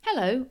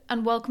Hello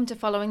and welcome to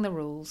Following the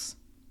Rules.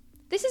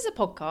 This is a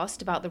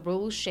podcast about the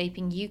rules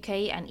shaping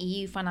UK and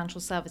EU financial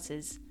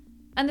services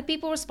and the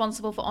people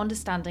responsible for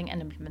understanding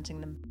and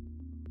implementing them.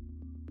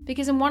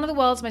 Because in one of the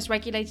world's most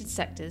regulated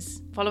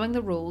sectors, following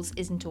the rules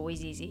isn't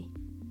always easy.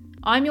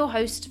 I'm your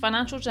host,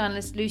 financial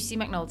journalist Lucy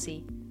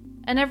McNulty,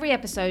 and every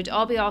episode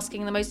I'll be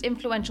asking the most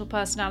influential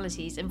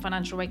personalities in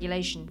financial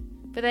regulation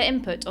for their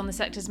input on the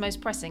sector's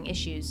most pressing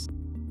issues.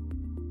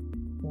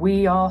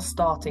 We are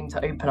starting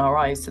to open our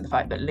eyes to the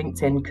fact that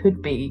LinkedIn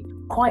could be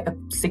quite a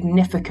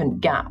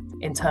significant gap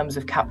in terms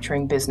of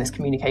capturing business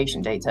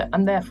communication data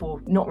and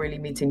therefore not really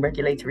meeting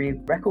regulatory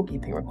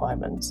record-keeping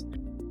requirements.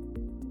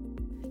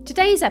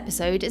 Today's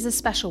episode is a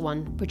special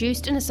one,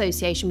 produced in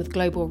association with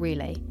Global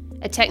Relay,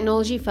 a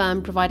technology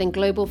firm providing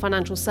global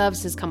financial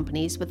services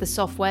companies with the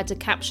software to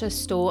capture,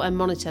 store and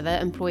monitor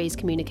their employees'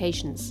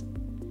 communications.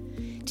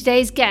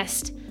 Today's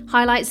guest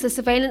highlights the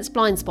surveillance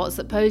blind spots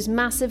that pose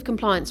massive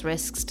compliance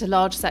risks to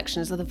large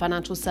sections of the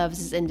financial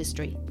services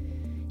industry.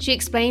 She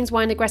explains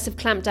why an aggressive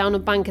clampdown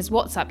on bankers'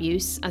 WhatsApp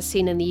use, as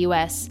seen in the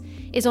US,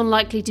 is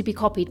unlikely to be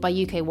copied by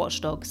UK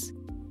watchdogs.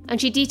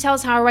 And she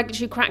details how a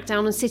regulatory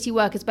crackdown on city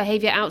workers'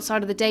 behaviour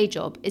outside of the day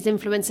job is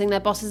influencing their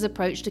bosses'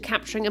 approach to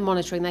capturing and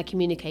monitoring their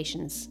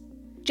communications.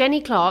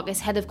 Jennie Clarke is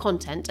Head of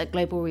Content at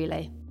Global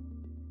Relay.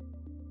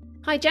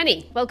 Hi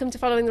Jennie, welcome to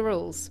Following the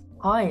Rules.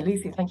 Hi,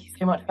 Lucy. Thank you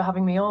so much for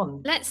having me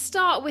on. Let's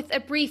start with a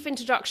brief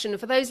introduction.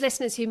 For those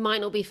listeners who might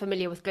not be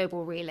familiar with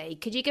Global Relay,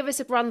 could you give us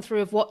a run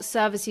through of what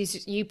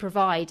services you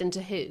provide and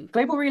to who?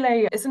 Global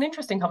Relay is an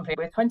interesting company.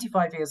 We're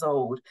 25 years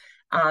old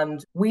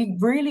and we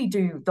really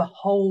do the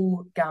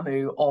whole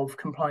gamut of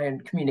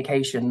compliant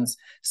communications.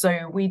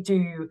 So we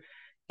do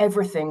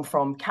everything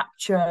from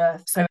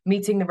capture, so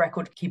meeting the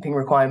record-keeping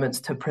requirements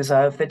to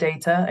preserve the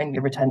data and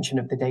the retention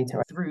of the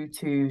data, through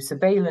to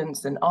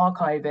surveillance and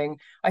archiving.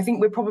 I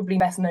think we're probably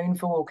best known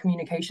for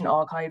communication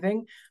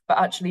archiving, but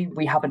actually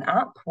we have an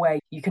app where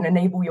you can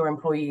enable your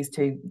employees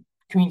to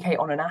communicate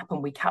on an app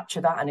and we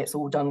capture that and it's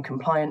all done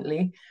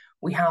compliantly.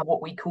 We have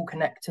what we call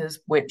connectors,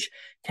 which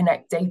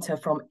connect data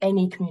from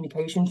any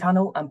communication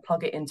channel and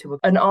plug it into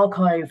an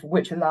archive,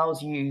 which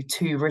allows you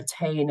to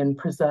retain and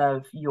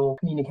preserve your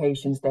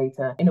communications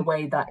data in a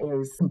way that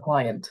is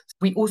compliant.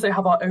 We also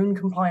have our own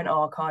compliant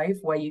archive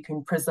where you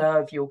can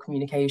preserve your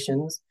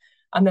communications.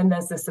 And then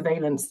there's the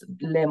surveillance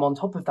limb on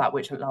top of that,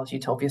 which allows you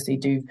to obviously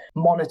do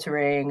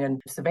monitoring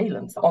and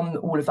surveillance on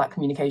all of that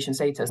communication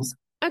status.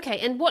 Okay,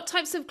 and what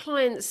types of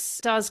clients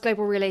does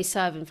Global Relay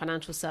serve in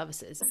financial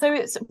services? So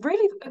it's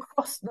really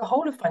across the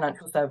whole of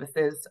financial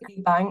services,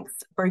 banks,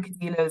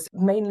 broker-dealers,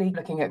 mainly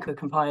looking at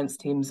compliance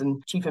teams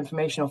and chief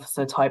information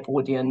officer type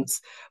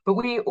audience. But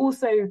we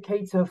also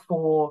cater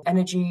for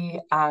energy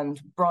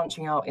and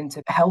branching out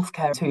into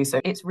healthcare too.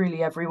 So it's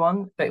really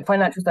everyone, but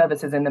financial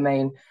services in the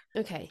main.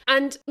 Okay.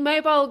 And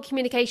mobile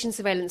communication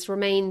surveillance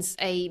remains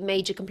a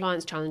major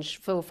compliance challenge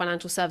for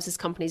financial services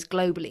companies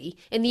globally.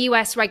 In the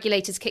US,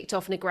 regulators kicked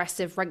off an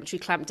aggressive regulatory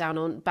clampdown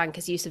on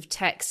bankers' use of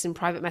text and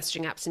private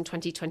messaging apps in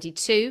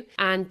 2022,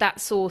 and that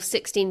saw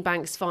 16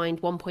 banks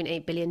fined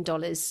 $1.8 billion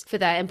for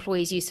their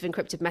employees' use of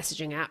encrypted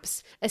messaging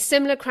apps. A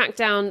similar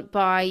crackdown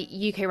by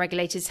UK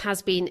regulators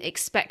has been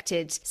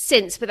expected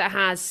since, but that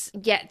has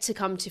yet to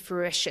come to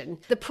fruition.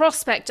 The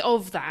prospect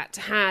of that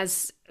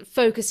has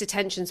focused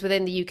attentions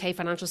within the UK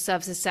financial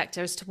services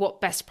sector as to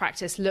what best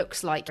practice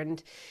looks like,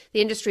 and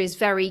the industry is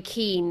very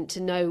keen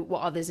to know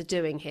what others are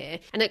doing here.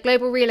 And at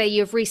Global Relay, you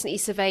have recently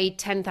surveyed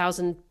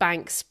 10,000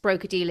 banks,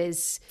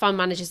 broker-dealers, fund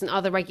managers and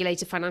other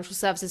regulated financial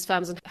services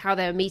firms on how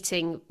they're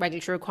meeting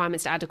regulatory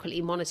requirements to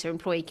adequately monitor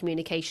employee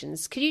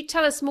communications. Could you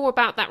tell us more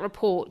about that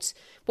report?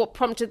 What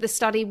prompted the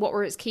study? What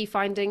were its key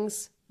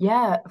findings?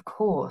 Yeah, of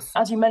course.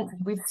 As you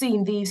mentioned, we've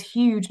seen these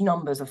huge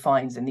numbers of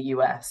fines in the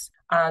US.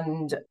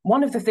 And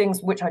one of the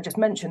things which I just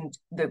mentioned,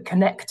 the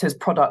connectors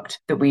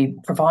product that we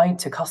provide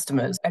to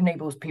customers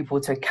enables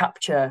people to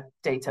capture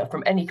data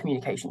from any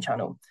communication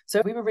channel.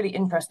 So we were really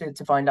interested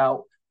to find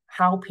out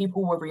how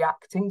people were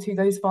reacting to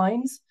those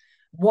fines.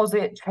 Was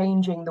it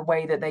changing the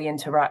way that they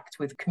interact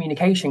with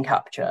communication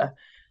capture?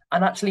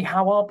 And actually,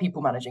 how are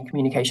people managing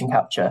communication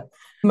capture?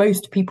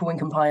 Most people in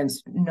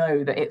compliance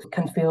know that it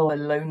can feel a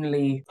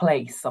lonely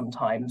place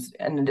sometimes,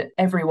 and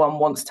everyone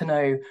wants to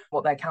know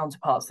what their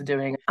counterparts are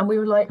doing. And we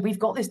were like, we've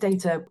got this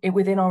data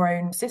within our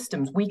own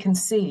systems. We can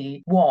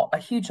see what a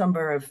huge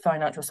number of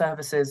financial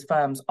services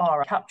firms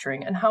are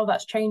capturing and how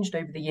that's changed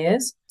over the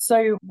years.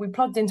 So we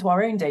plugged into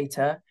our own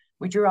data.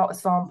 We drew out a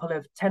sample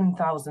of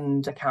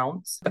 10,000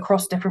 accounts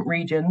across different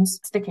regions,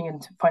 sticking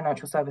into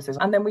financial services.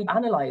 And then we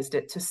analysed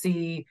it to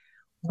see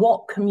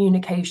what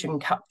communication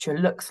capture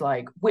looks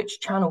like, which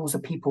channels are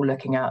people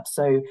looking at.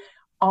 So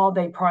are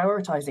they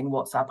prioritizing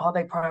WhatsApp? Are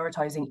they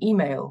prioritizing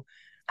email?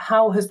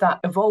 how has that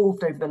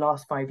evolved over the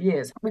last 5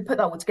 years? We put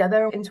that all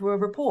together into a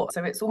report.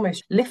 So it's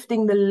almost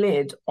lifting the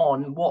lid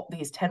on what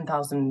these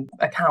 10,000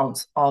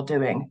 accounts are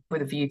doing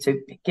with a view to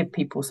give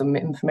people some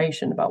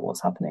information about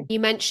what's happening. You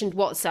mentioned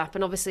WhatsApp,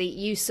 and obviously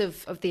use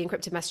of the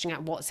encrypted messaging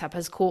app WhatsApp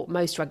has caught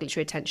most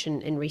regulatory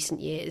attention in recent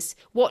years.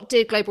 What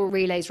did Global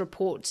Relay's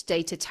report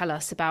data tell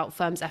us about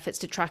firms' efforts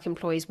to track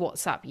employees'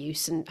 WhatsApp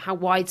use, and how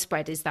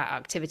widespread is that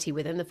activity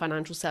within the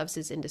financial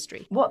services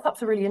industry?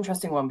 WhatsApp's a really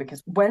interesting one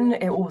because when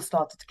it all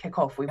started to kick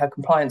off, we had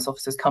compliance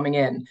officers coming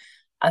in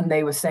and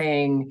they were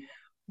saying,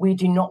 we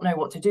do not know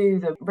what to do.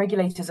 The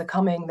regulators are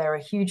coming. There are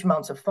huge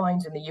amounts of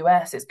fines in the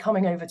US. It's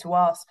coming over to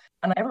us.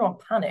 And everyone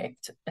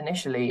panicked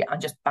initially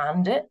and just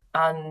banned it.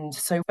 And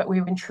so but we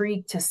were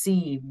intrigued to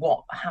see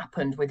what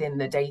happened within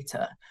the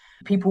data.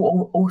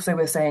 People also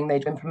were saying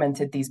they'd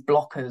implemented these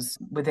blockers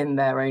within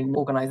their own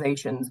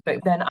organizations. But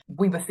then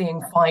we were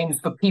seeing fines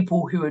for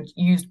people who had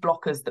used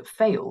blockers that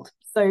failed.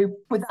 So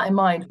with that in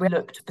mind, we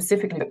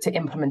specifically looked at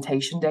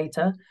implementation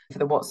data for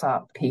the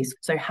WhatsApp piece.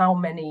 So how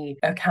many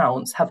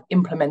accounts have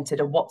implemented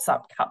a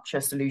WhatsApp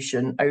capture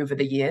solution over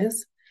the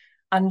years?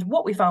 And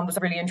what we found was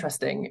really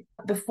interesting.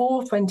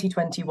 Before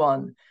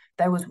 2021,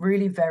 there was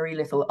really very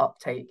little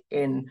uptake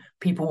in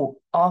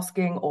people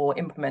asking or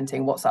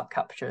implementing WhatsApp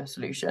capture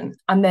solution.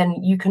 And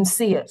then you can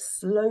see it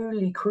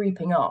slowly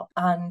creeping up.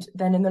 And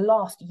then in the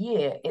last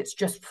year, it's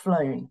just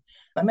flown.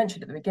 I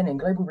mentioned at the beginning,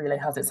 Global Relay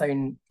has its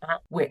own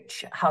app,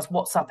 which has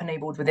WhatsApp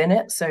enabled within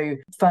it. So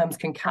firms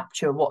can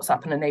capture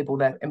WhatsApp and enable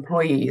their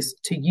employees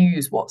to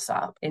use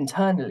WhatsApp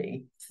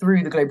internally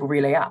through the Global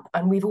Relay app.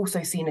 And we've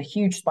also seen a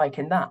huge spike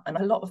in that. And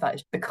a lot of that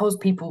is because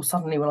people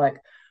suddenly were like,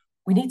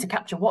 we need to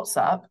capture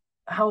WhatsApp.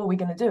 How are we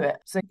going to do it?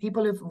 So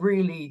people have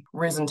really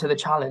risen to the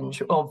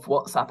challenge of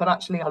WhatsApp. And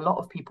actually, a lot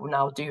of people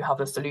now do have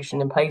a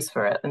solution in place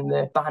for it. And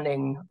the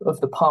banning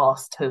of the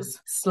past has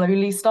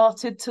slowly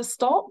started to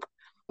stop.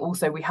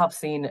 Also, we have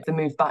seen the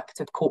move back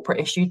to corporate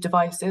issued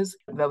devices.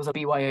 There was a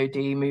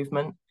BYOD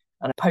movement.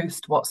 And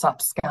post-WhatsApp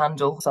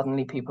scandal,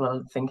 suddenly people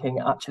are thinking,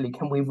 actually,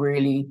 can we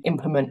really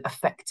implement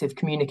effective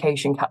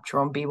communication capture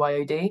on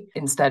BYOD?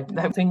 Instead,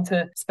 they're going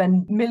to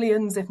spend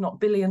millions, if not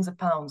billions of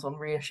pounds on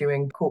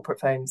reissuing corporate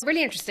phones.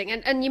 Really interesting.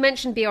 And you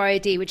mentioned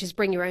BYOD, which is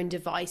bring your own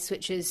device,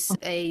 which is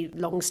a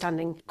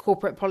long-standing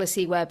corporate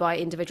policy whereby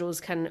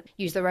individuals can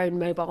use their own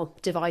mobile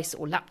device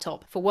or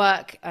laptop for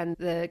work, and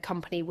the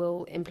company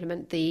will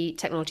implement the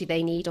technology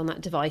they need on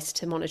that device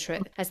to monitor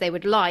it as they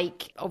would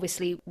like,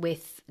 obviously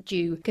with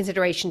due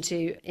consideration to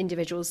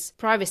individuals'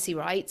 privacy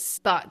rights.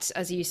 But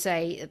as you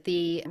say,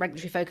 the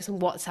regulatory focus on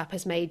WhatsApp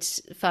has made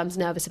firms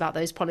nervous about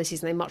those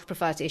policies, and they much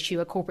prefer to issue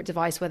a corporate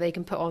device where they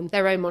can put on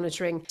their own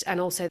monitoring and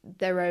also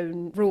their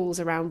own rules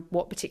around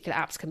what particular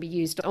apps can be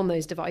used on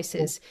those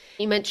devices.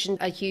 You mentioned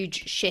a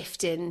huge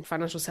shift in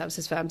financial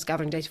services firms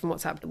gathering data from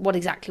WhatsApp. What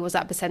exactly was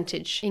that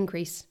percentage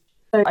increase?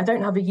 So I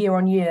don't have a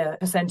year-on-year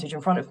percentage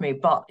in front of me,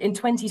 but in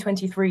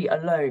 2023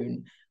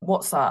 alone,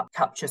 WhatsApp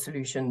capture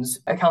solutions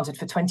accounted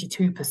for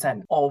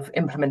 22% of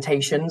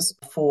implementations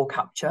for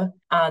capture.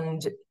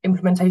 And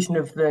implementation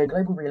of the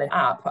Global Relay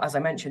app, as I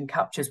mentioned,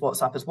 captures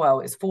WhatsApp as well,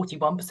 is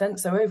 41%.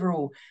 So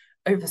overall,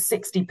 over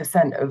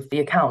 60% of the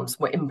accounts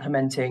were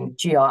implementing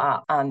GR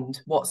app and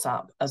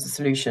WhatsApp as a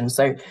solution.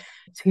 So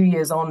 2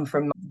 years on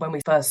from when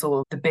we first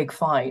saw the big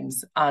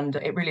fines, and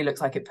it really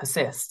looks like it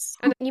persists.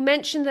 And you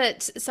mentioned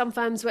that some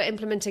firms were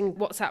implementing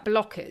WhatsApp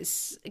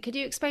blockers. Could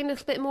you explain a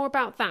little bit more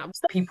about that?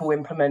 People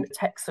implement a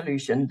tech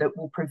solution that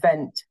will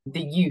prevent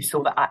the use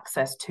or the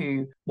access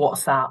to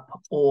WhatsApp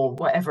or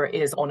whatever it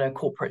is on a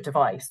corporate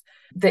device.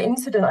 The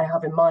incident I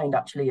have in mind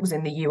actually was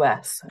in the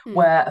US,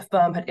 where a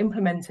firm had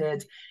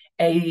implemented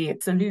a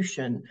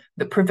solution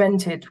that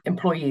prevented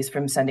employees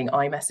from sending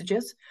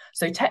iMessages.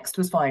 So text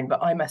was fine,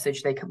 but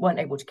iMessage, they weren't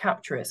able to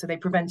capture it. So they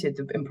prevented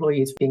the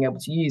employees being able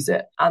to use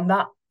it. And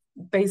that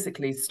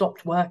basically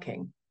stopped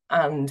working.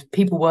 And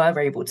people were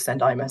able to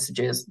send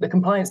iMessages. The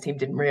compliance team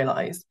didn't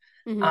realise.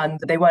 And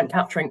they weren't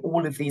capturing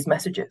all of these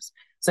messages.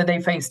 So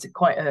they faced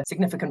quite a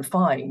significant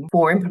fine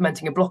for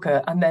implementing a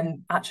blocker and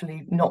then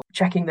actually not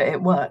checking that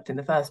it worked in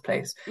the first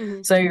place.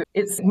 So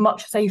it's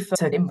much safer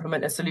to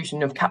implement a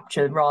solution of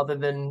capture rather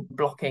than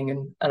blocking.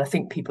 And I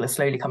think people are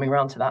slowly coming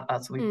around to that,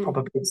 as we've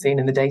probably seen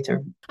in the data.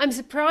 I'm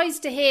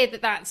surprised to hear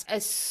that that's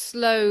a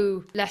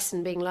slow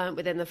lesson being learnt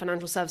within the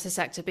financial services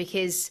sector,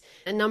 because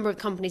a number of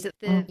companies that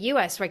the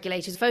US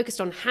regulators focused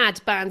on had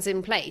bans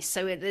in place.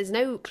 So there's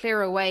no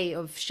clearer way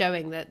of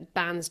showing that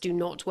bans do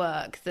not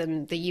work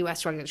than the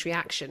US regulatory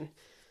action.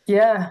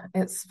 Yeah,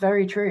 it's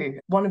very true.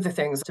 One of the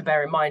things to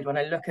bear in mind when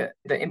I look at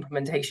the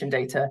implementation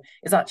data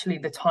is actually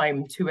the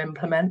time to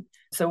implement.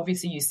 So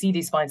obviously you see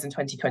these fines in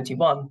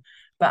 2021,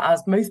 but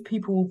as most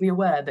people will be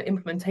aware, the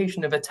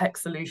implementation of a tech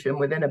solution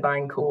within a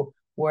bank or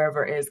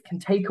wherever it is can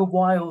take a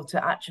while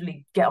to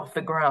actually get off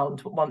the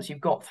ground once you've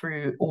got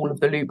through all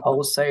of the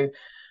loopholes. So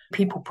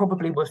people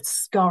probably were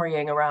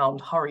scurrying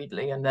around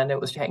hurriedly, and then it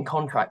was getting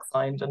contracts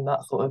signed and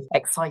that sort of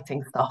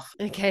exciting stuff.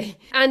 Okay.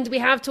 And we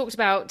have talked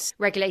about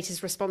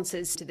regulators'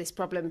 responses to this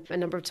problem a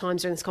number of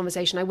times during this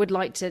conversation. I would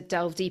like to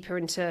delve deeper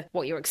into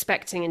what you're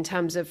expecting in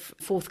terms of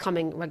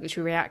forthcoming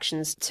regulatory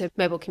reactions to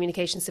mobile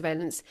communication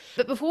surveillance.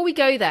 But before we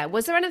go there,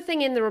 was there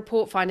anything in the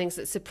report findings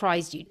that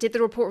surprised you? Did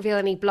the report reveal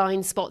any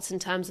blind spots in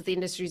terms of the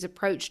industry's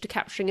approach to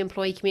capturing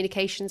employee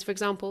communications, for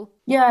example?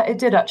 Yeah, it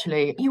did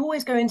actually. You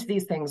always go into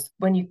these things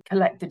when you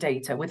collect the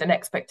data with an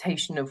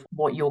expectation of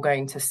what you're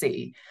going to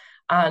see.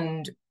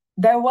 And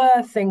there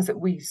were things that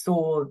we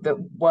saw that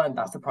weren't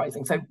that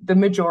surprising. So the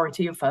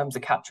majority of firms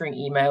are capturing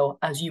email,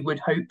 as you would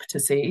hope to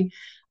see.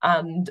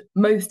 And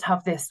most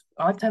have this,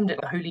 I've termed it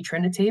the Holy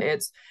Trinity.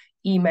 It's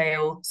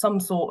email, some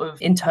sort of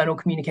internal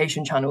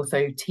communication channel,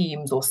 so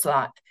Teams or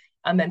Slack,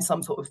 and then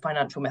some sort of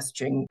financial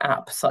messaging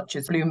app such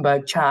as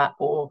Bloomberg Chat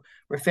or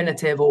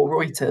Refinitiv or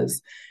Reuters.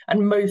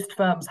 And most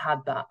firms had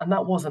that, and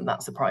that wasn't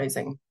that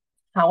surprising.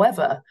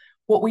 However,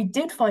 what we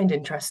did find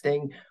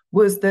interesting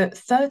was that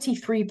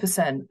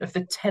 33% of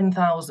the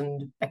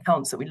 10,000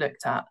 accounts that we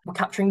looked at were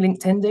capturing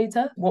LinkedIn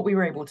data. What we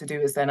were able to do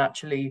is then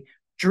actually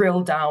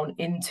drill down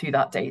into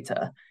that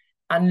data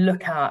and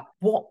look at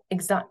what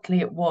exactly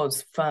it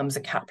was firms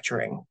are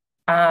capturing.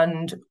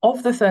 And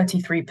of the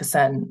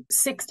 33%,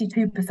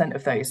 62%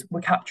 of those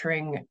were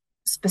capturing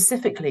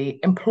specifically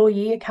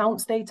employee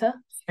accounts data.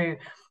 So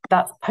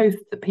that's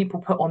posts that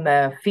people put on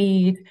their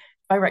feed,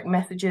 direct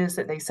messages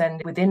that they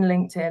send within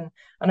LinkedIn.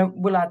 And I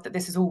will add that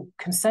this is all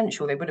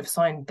consensual. They would have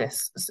signed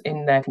this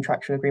in their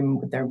contractual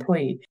agreement with their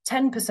employee.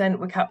 10%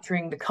 were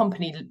capturing the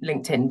company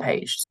LinkedIn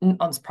page.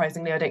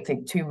 Unsurprisingly, I don't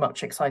think too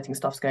much exciting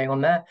stuff's going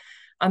on there.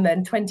 And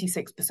then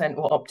 26%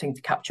 were opting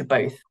to capture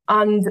both.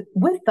 And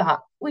with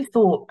that, we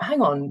thought,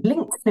 hang on,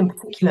 LinkedIn in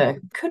particular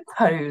could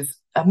pose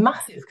a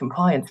massive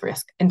compliance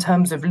risk in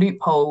terms of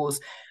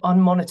loopholes,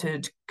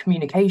 unmonitored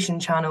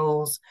communication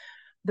channels.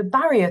 The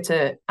barrier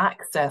to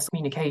access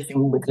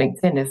communication with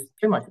LinkedIn is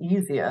so much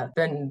easier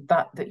than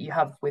that you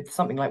have with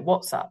something like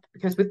WhatsApp.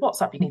 Because with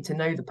WhatsApp, you need to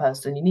know the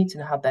person, you need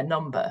to have their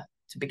number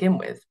to begin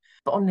with.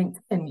 But on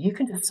LinkedIn, you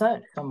can just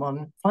search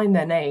someone, find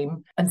their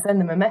name, and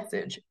send them a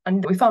message.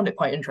 And we found it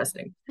quite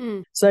interesting.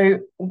 So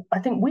I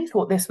think we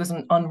thought this was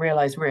an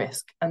unrealized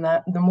risk. And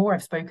that the more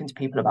I've spoken to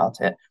people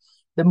about it,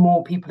 the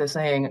more people are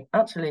saying,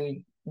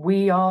 actually,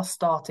 we are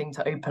starting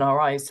to open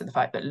our eyes to the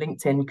fact that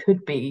LinkedIn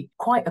could be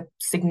quite a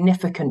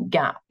significant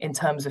gap in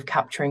terms of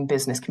capturing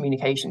business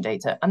communication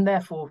data and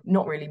therefore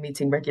not really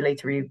meeting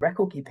regulatory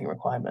record keeping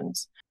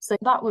requirements. So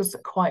that was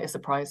quite a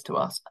surprise to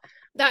us.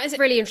 That is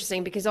really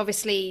interesting because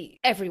obviously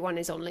everyone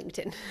is on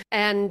LinkedIn.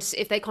 And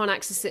if they can't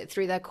access it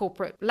through their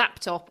corporate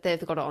laptop,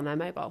 they've got it on their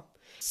mobile.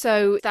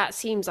 So that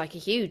seems like a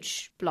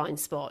huge blind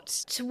spot.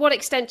 To what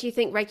extent do you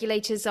think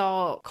regulators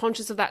are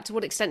conscious of that? To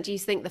what extent do you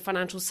think the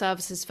financial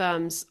services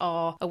firms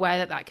are aware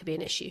that that could be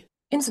an issue?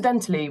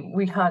 Incidentally,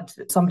 we had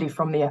somebody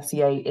from the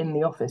FCA in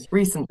the office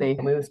recently,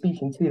 and we were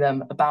speaking to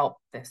them about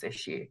this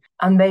issue.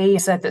 And they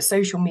said that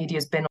social media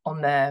has been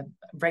on their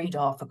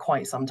radar for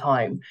quite some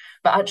time,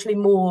 but actually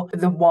more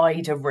the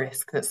wider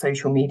risk that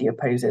social media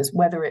poses,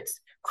 whether it's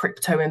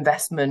crypto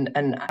investment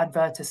and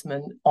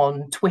advertisement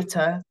on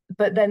Twitter,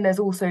 but then there's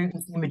also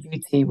consumer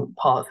duty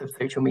parts of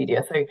social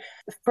media. So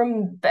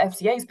from the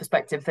FCA's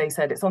perspective, they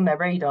said it's on their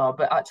radar,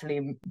 but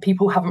actually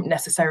people haven't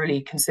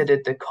necessarily considered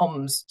the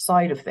comms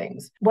side of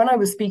things. When I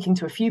was speaking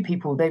to a few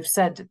people, they've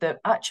said that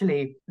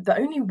actually the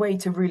only way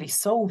to really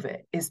solve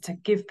it is to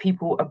give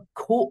people a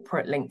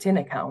corporate LinkedIn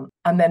account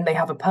and then they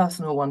have a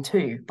personal one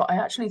too. But I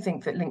actually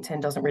think that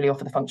LinkedIn doesn't really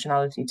offer the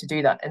functionality to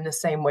do that in the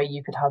same way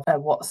you could have a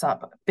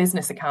WhatsApp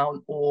business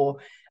account, or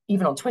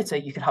even on Twitter,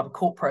 you could have a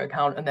corporate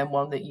account and then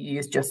one that you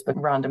use just for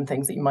random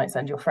things that you might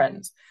send your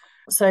friends.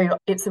 So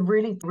it's a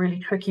really, really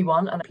tricky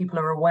one and people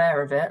are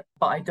aware of it,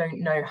 but I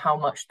don't know how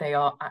much they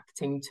are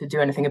acting to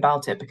do anything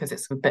about it because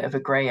it's a bit of a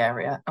grey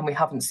area and we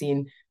haven't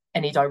seen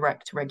any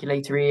direct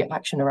regulatory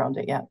action around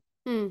it yet.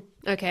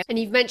 Okay. And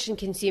you've mentioned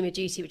consumer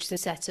duty, which is a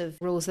set of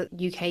rules that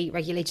UK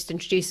regulators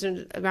introduced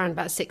around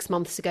about 6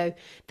 months ago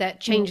that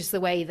changes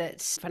the way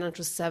that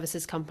financial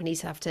services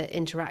companies have to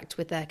interact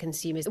with their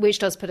consumers, which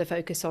does put a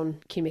focus on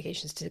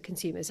communications to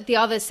consumers. The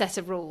other set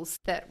of rules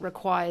that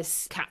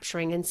requires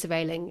capturing and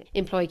surveilling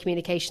employee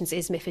communications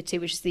is MiFID II,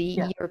 which is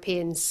the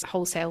European's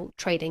wholesale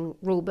trading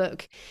rule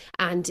book.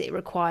 And it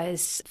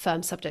requires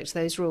firms subject to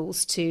those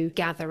rules to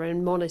gather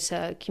and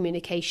monitor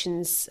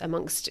communications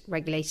amongst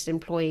regulated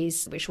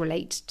employees, which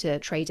relate to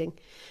trading.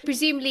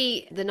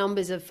 Presumably, the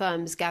numbers of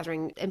firms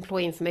gathering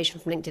employee information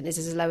from LinkedIn is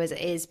as low as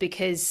it is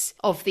because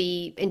of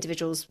the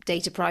individual's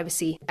data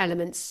privacy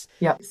elements.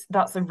 Yeah,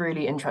 that's a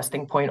really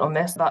interesting point on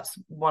this. That's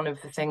one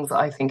of the things that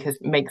I think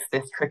makes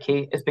this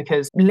tricky, is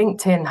because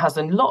LinkedIn has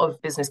a lot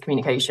of business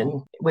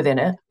communication within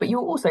it, but you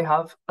also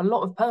have a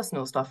lot of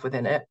personal stuff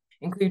within it,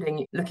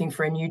 including looking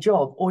for a new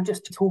job or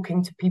just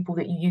talking to people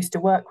that you used to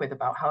work with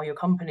about how your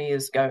company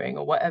is going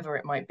or whatever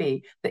it might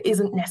be that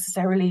isn't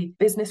necessarily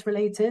business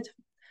related.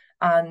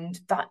 And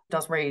that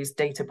does raise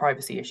data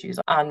privacy issues.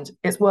 And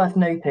it's worth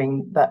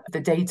noting that the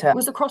data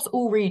was across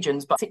all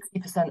regions, but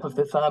 60% of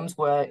the firms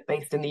were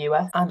based in the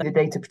US. And the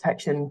data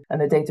protection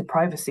and the data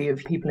privacy of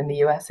people in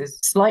the US is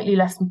slightly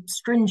less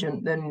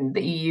stringent than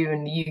the EU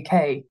and the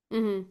UK.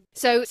 Mm-hmm.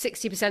 So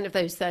 60% of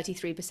those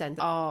 33%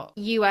 are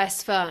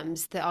US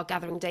firms that are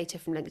gathering data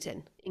from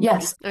LinkedIn?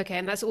 Yes. Okay,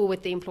 and that's all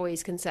with the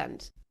employee's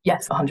consent?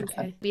 Yes, 100%.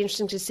 Okay. It'd be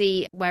interesting to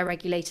see where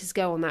regulators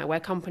go on that, where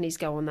companies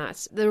go on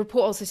that. The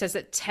report also says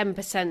that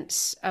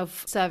 10%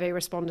 of survey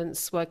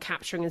respondents were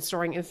capturing and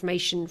storing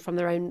information from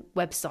their own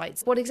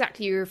websites. What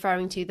exactly are you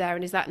referring to there,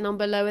 and is that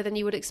number lower than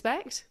you would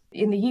expect?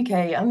 In the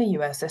UK and the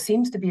US, there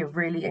seems to be a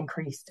really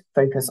increased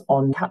focus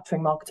on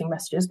capturing marketing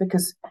messages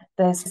because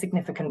there's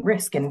significant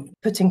risk in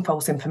putting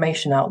false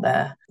information out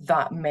there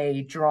that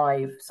may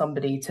drive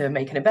somebody to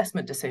make an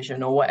investment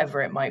decision or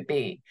whatever it might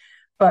be.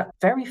 But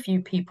very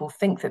few people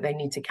think that they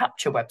need to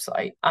capture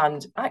website.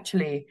 And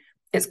actually,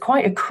 it's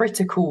quite a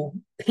critical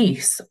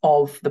piece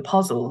of the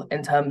puzzle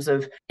in terms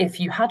of if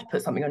you had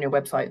put something on your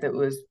website that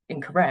was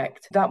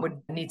incorrect, that would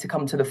need to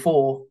come to the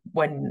fore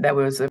when there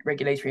was a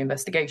regulatory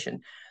investigation.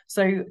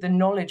 So the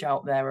knowledge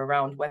out there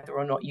around whether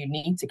or not you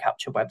need to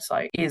capture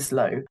website is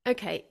low.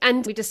 Okay,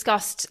 and we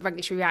discussed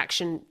regulatory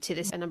reaction to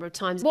this a number of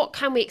times. What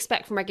can we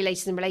expect from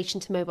regulators in relation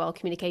to mobile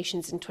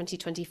communications in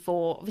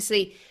 2024?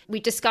 Obviously, we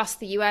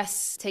discussed the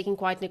US taking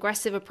quite an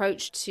aggressive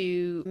approach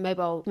to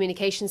mobile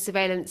communication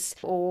surveillance,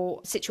 or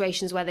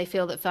situations where they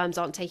feel that firms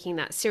aren't taking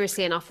that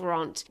seriously enough or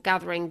aren't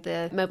gathering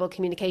the mobile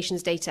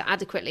communications data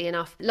adequately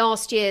enough.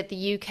 Last year,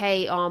 the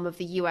UK arm of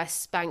the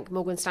US bank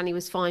Morgan Stanley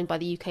was fined by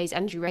the UK's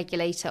energy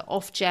regulator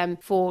Ofgem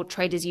for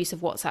traders' use of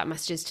WhatsApp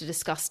messages to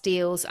discuss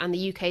deals, and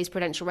the UK's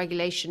Prudential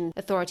Regulation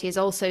Authority has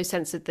also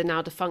censored the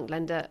now defunct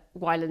lender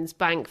Wylands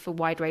Bank for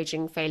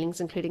wide-ranging failings,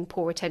 including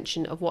poor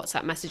retention of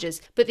WhatsApp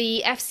messages. But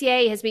the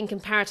FCA has been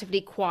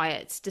comparatively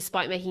quiet,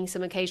 despite making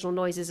some occasional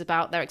noises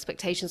about their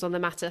expectations on the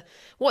matter.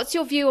 What's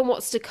your view on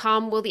what's to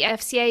come? Will the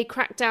FCA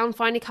crackdown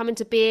finally come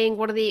into being?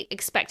 What are the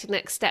expected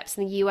next steps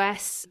in the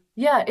US?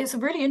 Yeah, it's a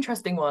really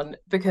interesting one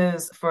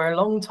because for a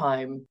long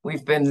time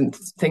we've been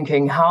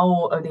thinking,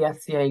 how are the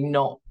FCA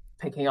not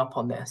picking up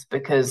on this?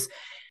 Because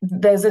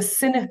there's a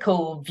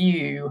cynical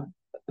view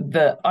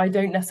that I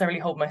don't necessarily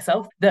hold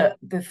myself, that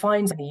the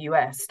fines in the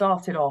US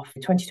started off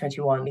in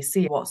 2021. We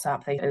see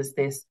WhatsApp as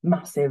this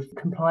massive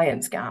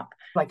compliance gap,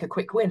 like a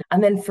quick win.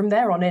 And then from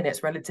there on in,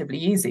 it's relatively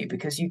easy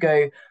because you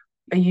go,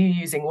 are you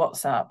using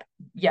WhatsApp?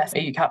 Yes. Are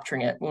you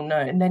capturing it? Well, no.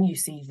 And then you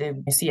see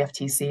the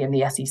CFTC and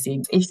the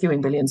SEC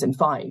issuing billions in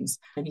fines.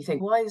 And you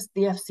think, why is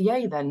the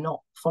FCA then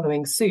not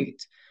following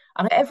suit?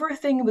 And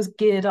everything was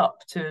geared up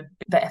to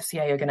the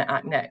FCA are going to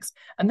act next.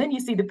 And then you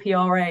see the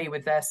PRA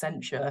with their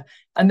censure,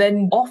 and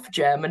then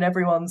Ofgem, and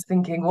everyone's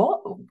thinking,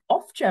 what?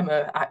 Ofgem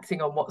are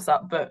acting on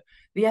WhatsApp, but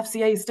the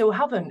FCA still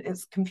haven't.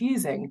 It's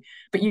confusing.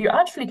 But you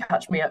actually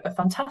catch me at a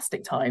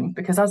fantastic time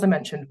because, as I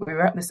mentioned, we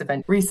were at this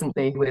event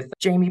recently with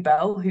Jamie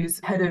Bell,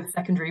 who's head of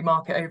secondary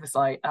market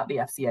oversight at the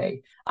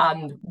FCA.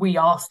 And we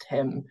asked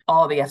him,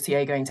 are the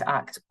FCA going to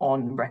act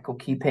on record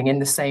keeping in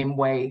the same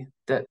way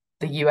that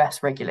the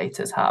US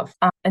regulators have?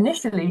 And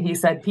initially, he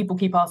said, people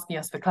keep asking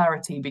us for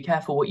clarity, be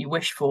careful what you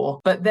wish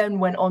for. But then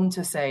went on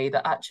to say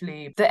that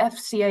actually the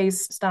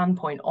FCA's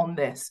standpoint on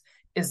this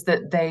is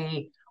that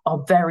they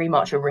are very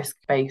much a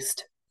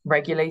risk-based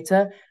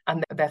regulator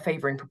and they're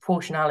favouring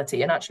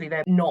proportionality. And actually,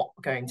 they're not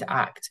going to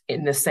act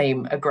in the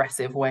same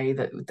aggressive way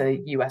that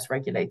the US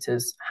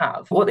regulators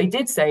have. What they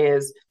did say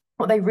is,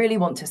 what they really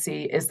want to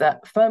see is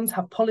that firms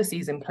have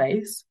policies in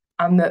place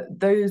and that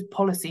those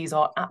policies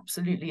are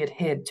absolutely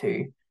adhered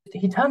to.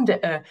 He termed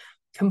it a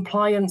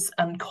compliance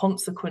and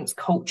consequence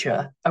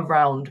culture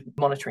around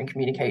monitoring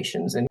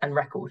communications and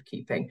record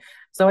keeping.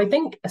 So I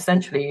think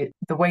essentially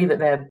the way that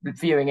they're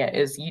viewing it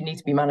is you need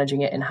to be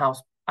managing it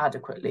in-house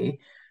adequately.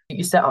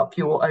 You set up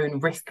your own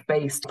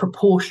risk-based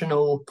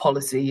proportional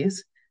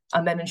policies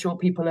and then ensure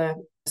people are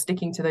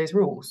sticking to those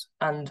rules.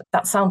 And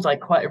that sounds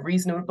like quite a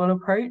reasonable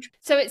approach.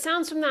 So it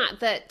sounds from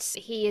that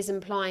he is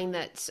implying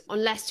that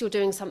unless you're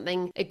doing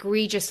something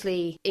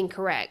egregiously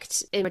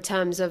incorrect in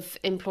terms of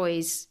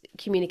employees'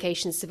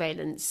 communication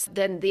surveillance,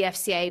 then the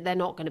FCA, they're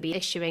not going to be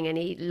issuing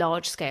any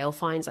large-scale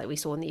fines like we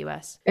saw in the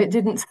US. It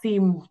didn't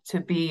seem to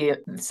be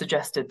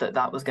suggested that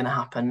that was going to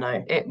happen,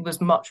 no. It was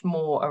much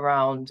more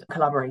around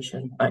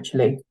collaboration,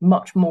 actually.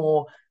 Much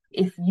more,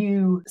 if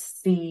you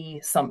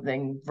see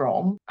something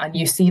wrong and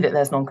you see that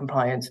there's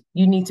non-compliance,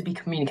 you need to be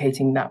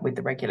communicating that with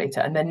the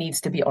regulator, and there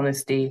needs to be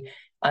honesty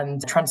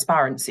and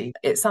transparency.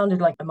 It sounded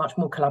like a much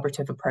more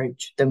collaborative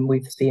approach than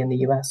we've seen in the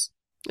US.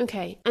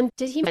 Okay. And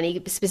did he make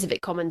any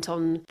specific comment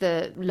on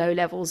the low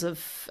levels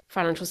of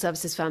financial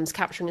services firms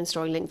capturing and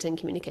storing LinkedIn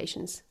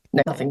communications?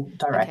 No, nothing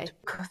direct.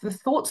 Okay. The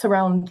thoughts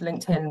around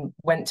LinkedIn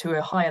went to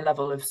a higher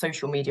level of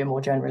social media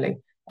more generally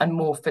and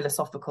more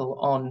philosophical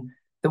on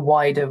the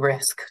wider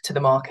risk to the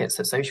markets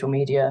that social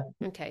media.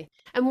 Okay.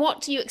 And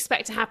what do you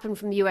expect to happen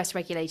from the US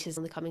regulators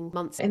in the coming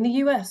months? In the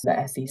US,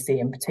 the SEC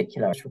in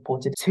particular is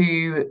reported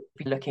to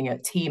be looking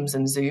at Teams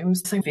and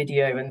Zooms, so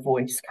video and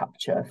voice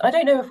capture. I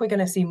don't know if we're going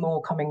to see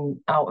more coming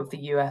out of the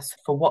US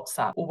for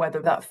WhatsApp or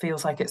whether that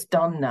feels like it's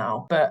done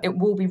now, but it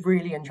will be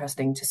really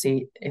interesting to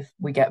see if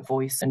we get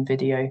voice and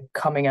video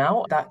coming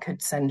out. That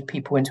could send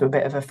people into a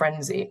bit of a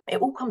frenzy.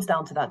 It all comes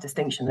down to that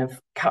distinction of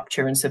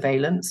capture and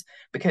surveillance,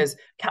 because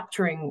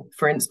capturing,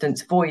 for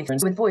instance, voice, and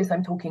with voice,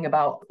 I'm talking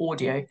about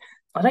audio,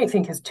 I don't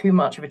think is too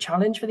much of a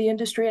challenge for the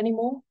industry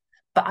anymore.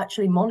 But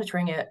actually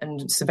monitoring it and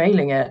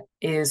surveilling it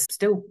is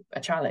still a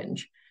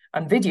challenge.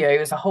 And video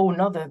is a whole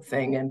nother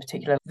thing, in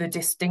particular, the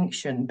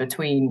distinction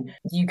between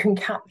you can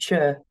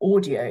capture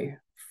audio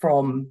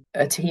from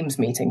a Teams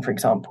meeting, for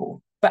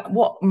example, but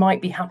what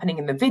might be happening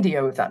in the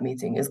video of that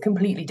meeting is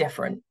completely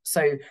different.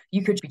 So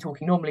you could be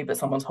talking normally, but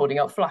someone's holding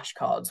up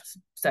flashcards,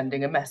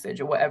 sending a message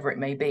or whatever it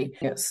may be.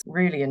 It's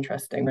really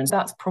interesting. And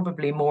that's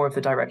probably more of the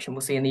direction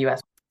we'll see in the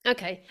US.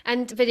 Okay.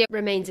 And video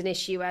remains an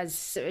issue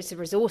as it's a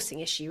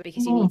resourcing issue,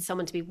 because you need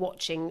someone to be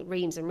watching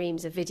reams and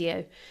reams of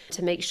video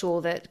to make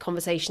sure that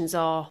conversations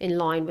are in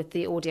line with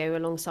the audio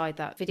alongside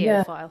that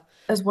video file.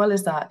 As well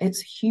as that,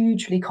 it's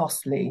hugely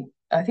costly.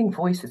 I think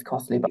voice is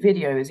costly, but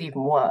video is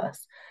even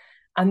worse.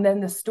 And then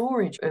the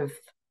storage of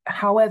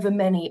however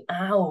many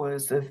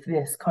hours of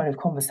this kind of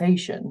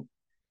conversation,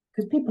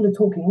 because people are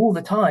talking all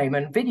the time,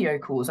 and video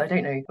calls, I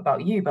don't know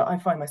about you, but I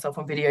find myself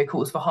on video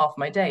calls for half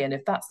my day. And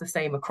if that's the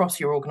same across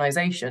your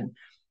organization,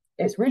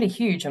 it's really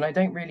huge. And I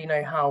don't really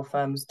know how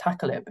firms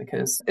tackle it,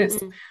 because it's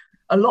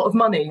a lot of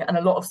money and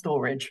a lot of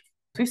storage.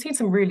 We've seen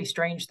some really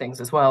strange things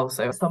as well.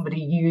 So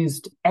somebody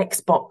used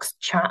Xbox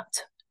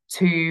chat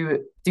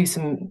to do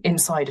some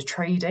insider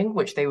trading,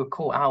 which they were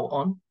caught out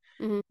on.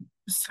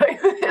 So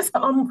it's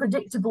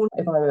unpredictable.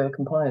 If I were a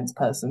compliance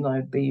person,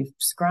 I'd be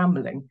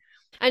scrambling.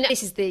 And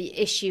this is the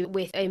issue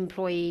with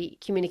employee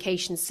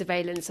communication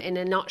surveillance in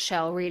a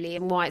nutshell, really,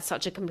 and why it's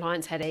such a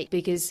compliance headache,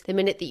 because the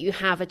minute that you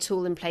have a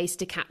tool in place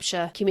to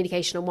capture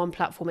communication on one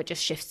platform, it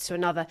just shifts to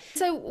another.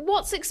 So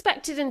what's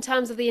expected in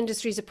terms of the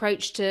industry's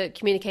approach to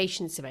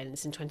communication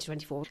surveillance in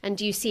 2024? And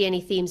do you see any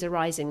themes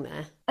arising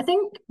there? I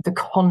think the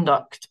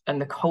conduct and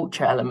the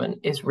culture element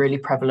is really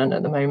prevalent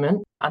at the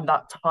moment. And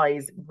that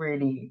ties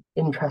really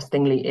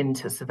interestingly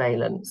into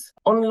surveillance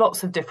on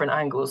lots of different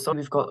angles. So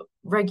we've got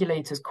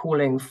regulators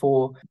calling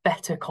for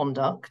better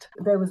conduct.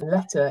 There was a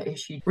letter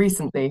issued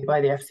recently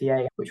by the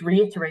FCA, which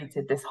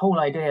reiterated this whole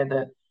idea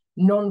that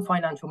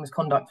non-financial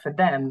misconduct for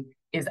them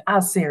is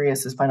as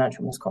serious as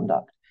financial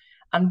misconduct.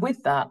 And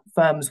with that,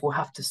 firms will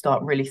have to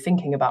start really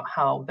thinking about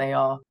how they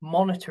are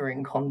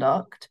monitoring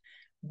conduct,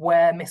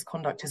 where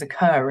misconduct is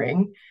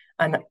occurring,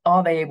 and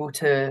are they able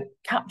to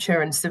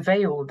capture and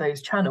surveil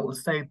those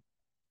channels? So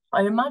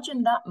I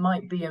imagine that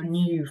might be a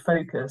new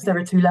focus. There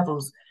are two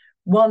levels.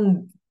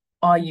 One,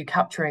 are you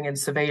capturing and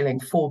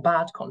surveilling for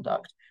bad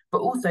conduct? But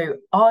also,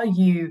 are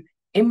you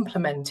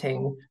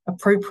implementing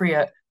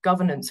appropriate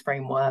governance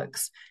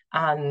frameworks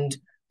and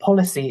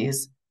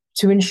policies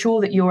to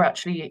ensure that you're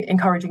actually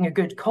encouraging a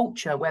good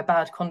culture where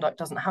bad conduct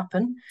doesn't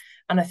happen?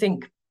 And I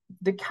think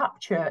the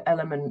capture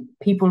element,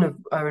 people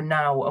are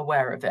now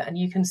aware of it. And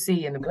you can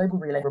see in the Global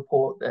Relay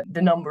report that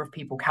the number of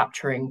people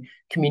capturing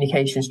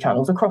communications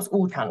channels across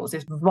all channels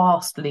is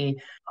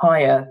vastly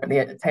higher at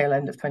the tail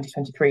end of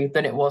 2023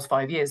 than it was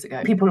 5 years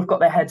ago. People have got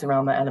their heads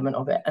around that element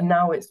of it. And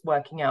now it's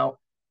working out,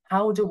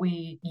 how do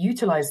we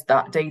utilize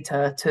that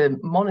data to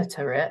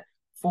monitor it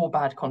for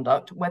bad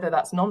conduct, whether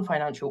that's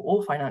non-financial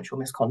or financial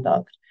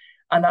misconduct,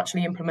 and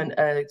actually implement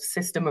a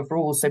system of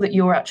rules so that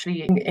you're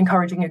actually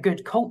encouraging a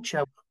good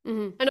culture.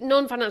 And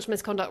non-financial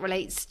misconduct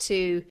relates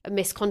to a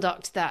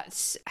misconduct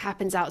that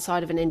happens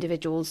outside of an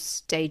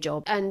individual's day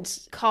job and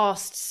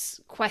casts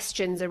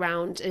questions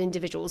around an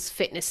individual's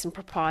fitness and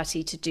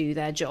propriety to do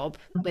their job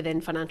within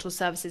financial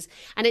services.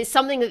 And it's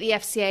something that the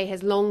FCA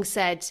has long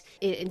said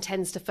it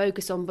intends to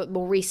focus on, but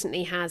more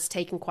recently has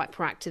taken quite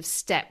proactive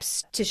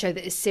steps to show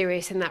that it's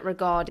serious in that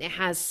regard. It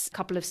has a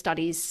couple of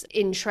studies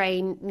in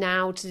train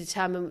now to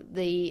determine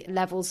the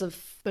levels of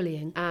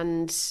bullying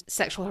and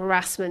sexual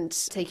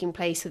harassment taking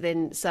place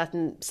within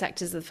certain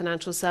sectors of the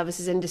financial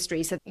services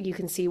industry. So you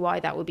can see why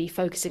that would be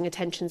focusing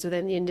attentions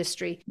within the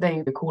industry. They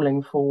are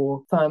calling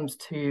for firms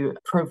to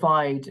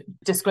provide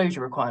disclosure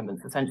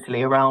requirements,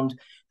 essentially, around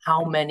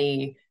how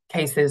many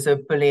cases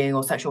of bullying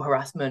or sexual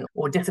harassment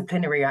or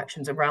disciplinary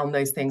actions around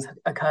those things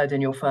occurred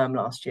in your firm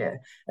last year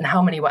and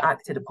how many were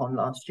acted upon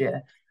last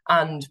year.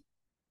 And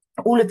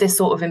all of this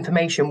sort of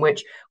information,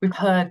 which we've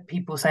heard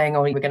people saying,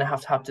 oh, we're going to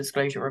have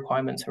disclosure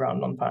requirements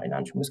around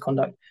non-financial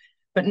misconduct.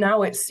 But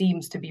now it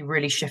seems to be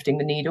really shifting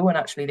the needle, and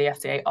actually the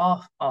FCA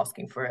are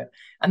asking for it.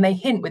 And they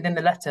hint within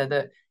the letter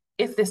that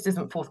if this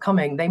isn't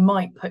forthcoming, they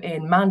might put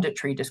in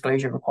mandatory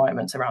disclosure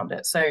requirements around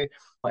it. So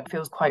it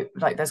feels quite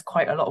like there's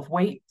quite a lot of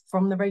weight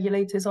from the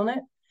regulators on it.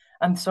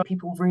 And so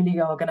people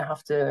really are going to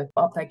have to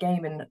up their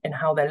game in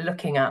how they're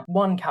looking at,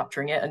 one,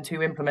 capturing it, and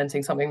two,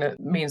 implementing something that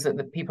means that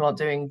the people aren't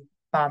doing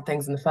bad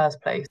things in the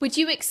first place. Would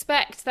you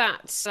expect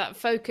that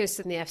focus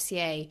in the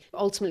FCA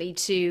ultimately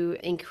to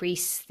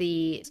increase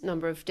the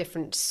number of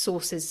different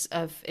sources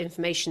of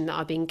information that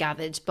are being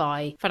gathered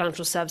by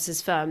financial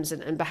services firms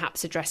and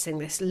perhaps addressing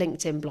this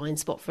LinkedIn blind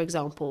spot, for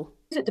example?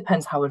 It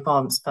depends how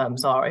advanced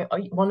firms are.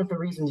 One of the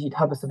reasons you'd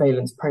have a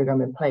surveillance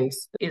program in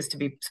place is to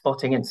be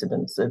spotting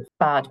incidents of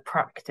bad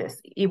practice,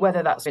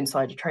 whether that's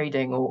insider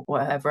trading or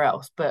whatever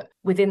else. But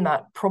within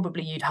that,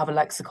 probably you'd have a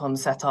lexicon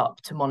set up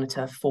to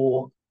monitor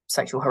for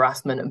sexual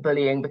harassment and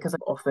bullying, because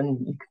often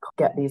you can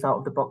get these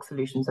out-of-the-box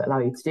solutions that allow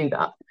you to do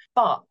that.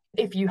 But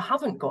if you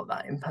haven't got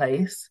that in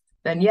place,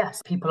 then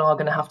yes, people are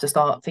going to have to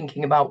start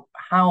thinking about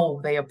how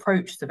they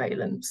approach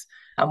surveillance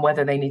and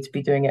whether they need to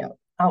be doing it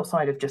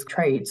outside of just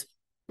trades.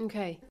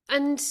 Okay.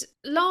 And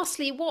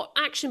lastly, what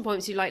action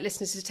points would you like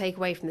listeners to take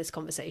away from this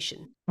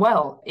conversation?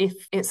 Well,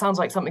 if it sounds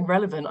like something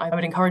relevant, I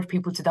would encourage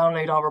people to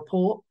download our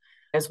report,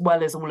 as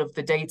well as all of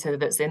the data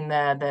that's in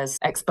there. There's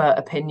expert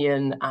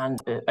opinion and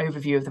an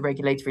overview of the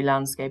regulatory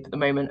landscape at the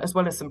moment, as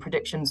well as some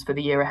predictions for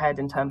the year ahead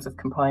in terms of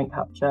compliant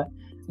capture.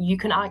 You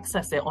can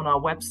access it on our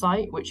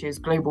website, which is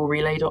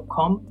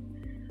globalrelay.com.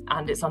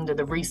 And it's under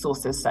the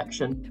resources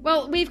section.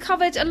 Well, we've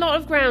covered a lot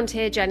of ground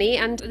here, Jennie,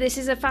 and this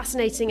is a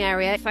fascinating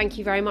area. Thank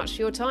you very much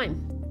for your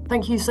time.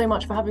 Thank you so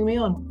much for having me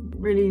on.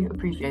 Really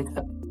appreciate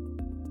it.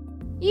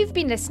 You've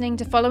been listening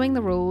to Following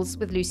the Rules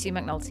with Lucy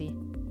McNulty.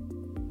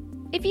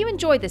 If you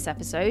enjoyed this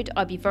episode,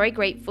 I'd be very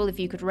grateful if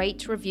you could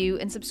rate, review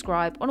and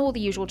subscribe on all the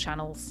usual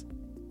channels.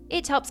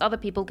 It helps other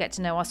people get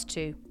to know us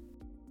too.